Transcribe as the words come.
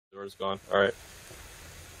Door's gone. Alright.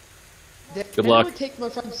 Good luck. Take my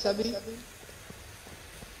friend Sebby.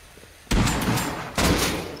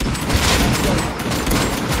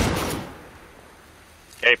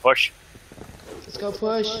 Okay, push. Let's go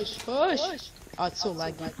push. Push. Oh, it's so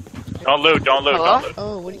laggy. Don't loot, don't loot, Hello? don't loot.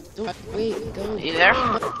 Oh, what are you doing? Wait, go. You there?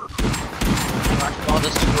 All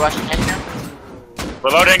this rushing in here.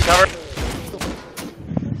 Reloading, cover.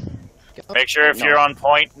 Go. Make sure if you're on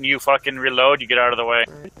point and you fucking reload, you get out of the way.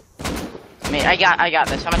 I mean, I got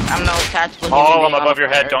this. I'm the most tactical human All of being them on above your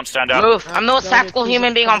planet head, Earth. don't stand up. Move! I'm the most tactical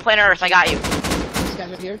human being on planet Earth. I got you. This guy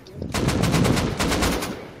right here.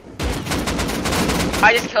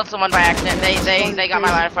 I just killed someone by accident. They got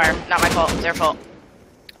my line of fire. Not my fault. Their fault.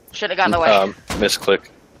 Should have gotten away. Misclick.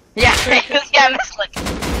 Yeah, yeah, misclick.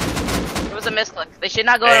 It was a misclick. They should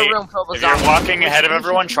not go to a room filled with if you're zombies. walking ahead of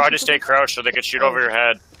everyone, try to stay crouched so they can shoot over your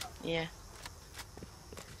head. Yeah.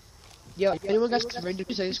 Yo, if anyone got surrendered,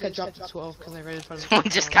 I just got dropped to 12 because I ran in front of Someone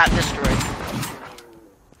just got destroyed.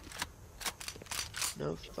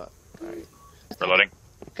 No, fuck. Alright. Reloading.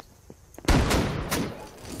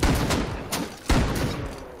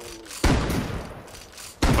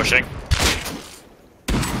 Pushing.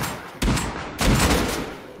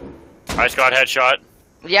 I just got headshot.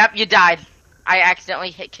 Yep, you died. I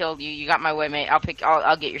accidentally killed you. You got my way, mate.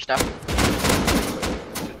 I'll get your stuff.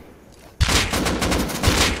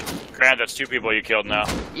 Grant, that's 2 people you killed now.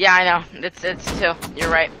 Yeah, I know. It's 2. You're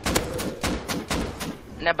right.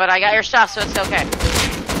 No, but I got your stuff, so it's okay.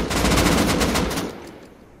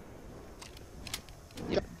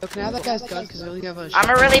 Yo, can I have that guy's gun? Because I only have a I'm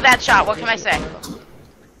a really bad shot. What can I say?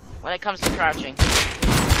 When it comes to crouching.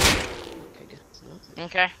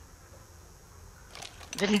 Okay.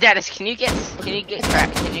 Then Dennis, can you get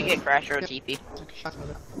Crash or a TP?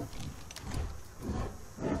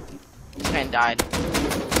 This man died.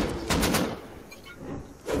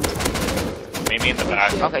 Meet me in the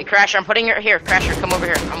back. Okay, Crasher, I'm putting your here. Crasher, come over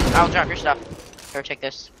here. I'll drop your stuff. Here, take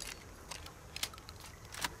this.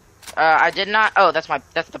 I did not. Oh, that's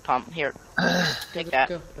the pump. Here, take that.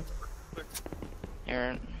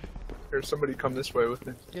 Here. There's somebody come this way with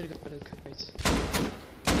me. Yeah,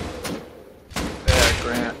 Yeah,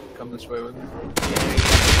 Grant, come this way with me.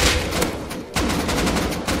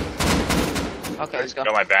 Okay, let's go.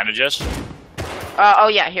 Got my bandages. Oh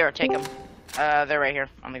yeah, here, take them. They're right here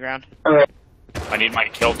on the ground. I need my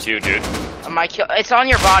kill too, dude. My kill. It's on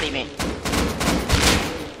your body, mate.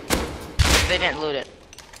 They didn't loot it.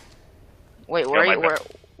 Wait,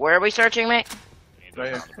 where are we searching, mate?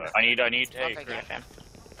 I need. Hey, Okay, yeah, fam.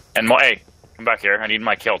 and hey, come back here. I need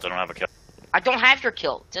my kilt. I don't have a kilt. I don't have your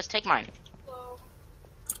kill. Just take mine.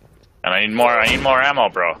 And I need more ammo,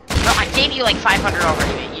 bro. No, I gave you like 500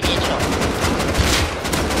 already, mate. You need to chill.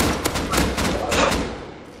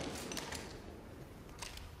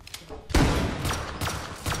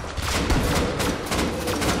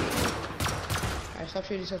 Stop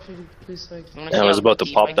shooting, please. Like. I was about to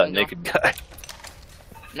pop that naked guy.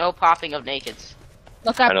 No popping of nakeds.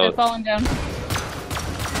 Look up, they're falling down.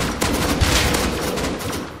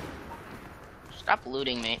 Stop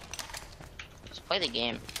looting, mate. Just play the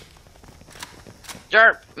game.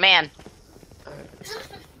 Derp, man.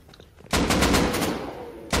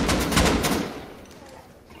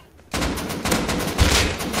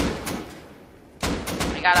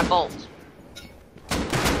 I got a bolt.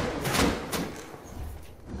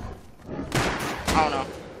 Oh no.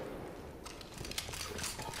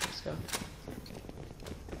 Let's go.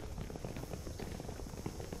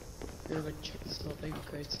 I'm gonna go check this little baby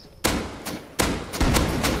crates.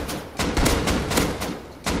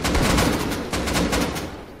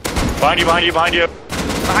 Behind you.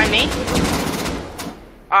 Behind me?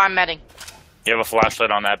 Oh, I'm medding. You have a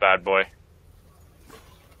flashlight on that bad boy.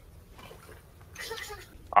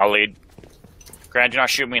 I'll lead. Grant, do not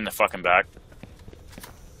shoot me in the fucking back.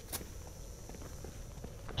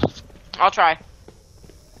 I'll try.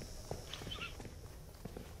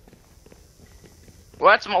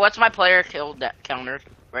 What's my player kill counter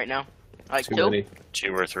right now? Like Too 2? many.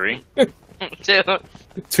 2 or 3. 2.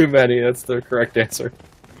 Too many. That's the correct answer.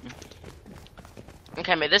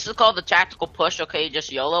 Okay, mate. This is called the tactical push. Okay, you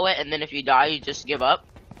just YOLO it, and then if you die, you just give up.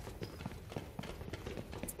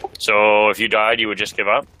 So if you died, you would just give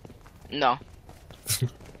up? No.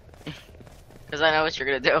 Because I know what you're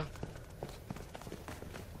gonna do.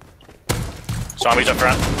 Zombies up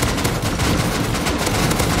front.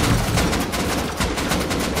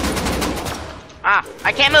 Ah,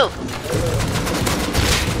 I can't move.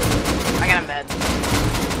 I got him bad.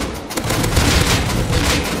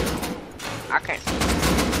 I can't see.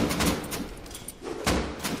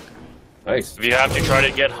 Nice. If you have to try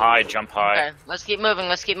to get high, jump high. Okay, let's keep moving.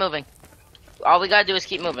 Let's keep moving. All we gotta do is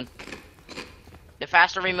keep moving. The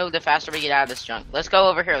faster we move, the faster we get out of this junk. Let's go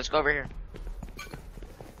over here. Let's go over here.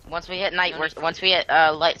 Once we hit night, once we hit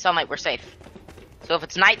light sunlight, we're safe. So if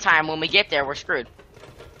it's nighttime when we get there, we're screwed.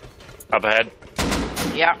 Up ahead.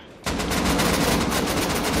 Yeah.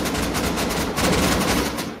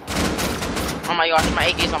 Oh my gosh, my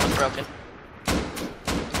AK's almost broken.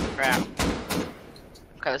 Crap.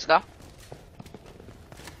 Okay, let's go.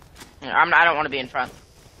 Yeah, I don't want to be in front.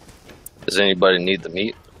 Does anybody need the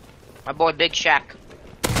meat? My boy Big Shaq.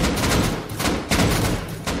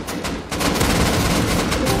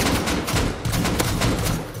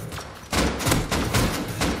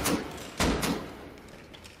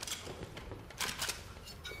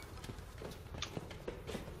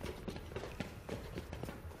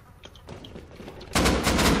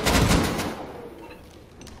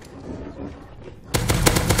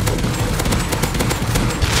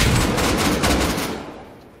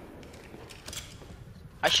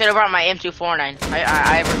 I should have brought my M249.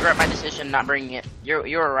 I regret my decision not bringing it. You're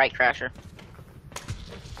a right, Crasher.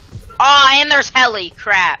 Oh, and there's heli.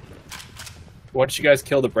 Crap. Once you guys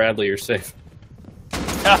kill the Bradley, you're safe.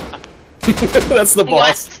 That's the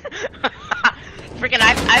boss. What? Freaking,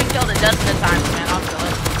 I've killed a dozen of times, man. I'll kill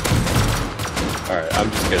it. Alright, I'm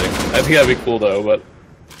just kidding. I think that'd be cool though, but...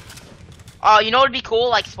 Oh, you know what'd be cool?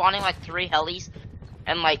 Like spawning like 3 helis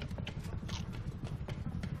and like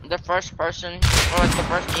the first person or like the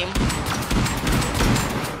first team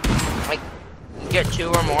like get 2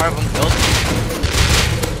 or more of them killed.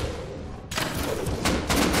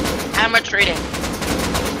 I'm retreating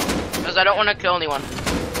because I don't want to kill anyone.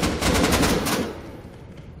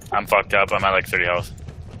 I'm fucked up. I'm at like 30 health.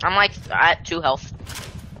 I'm like at 2 health.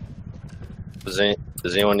 Does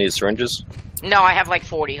anyone need syringes? No, I have like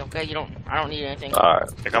 40. Okay, I don't need anything. Alright.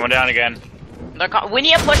 They're coming down again. We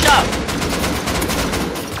need to push up.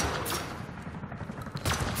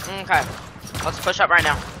 Okay, let's push up right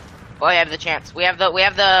now. Oh, I have the chance. We have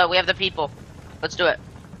the people. Let's do it.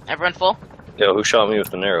 Everyone full? Yo, who shot me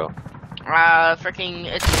with an arrow? Freaking,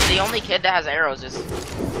 it's the only kid that has arrows is.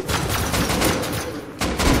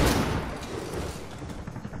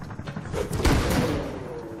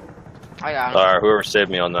 I got him. Alright, whoever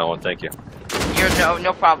saved me on that one, thank you. You're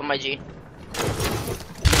no problem, my G.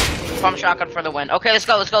 Pump shotgun for the win. Okay, let's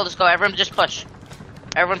go. Everyone just push.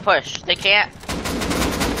 Everyone push. They can't.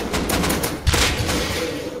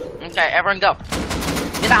 Okay, everyone go.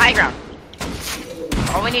 Get the high ground.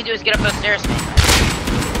 All we need to do is get up those stairs, man.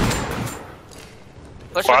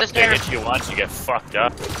 Push for the Fuck, they stairs. hit you once, you get fucked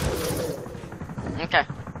up. Okay.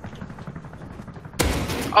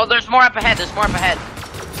 Oh, there's more up ahead.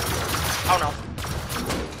 Oh no.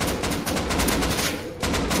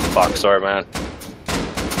 Fuck, sorry man.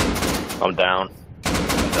 I'm down.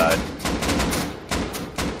 I died.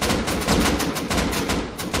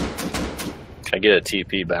 Can I get a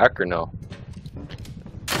TP back or no?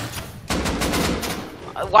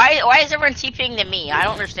 Why is everyone TPing to me? I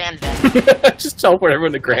don't understand that. Just teleport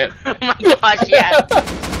everyone to Grant. Oh my gosh, yeah.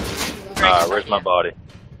 Where's my body?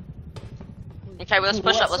 Okay, well, let's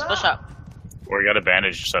push up. We got a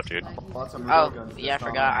bandage and stuff, dude. Oh, yeah, I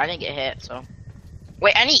forgot. I didn't get hit, so.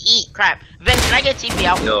 Wait, I need to eat. Crap. Vin, can I get TP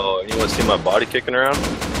out? Yo, anyone see my body kicking around?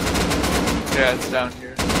 Yeah, it's down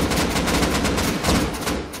here.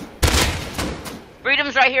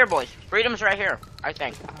 Freedom's right here, boys. Freedom's right here, I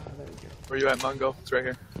think. Where you at, Mungo? It's right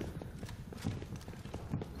here.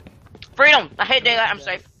 Freedom! I hate daylight, I'm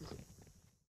safe.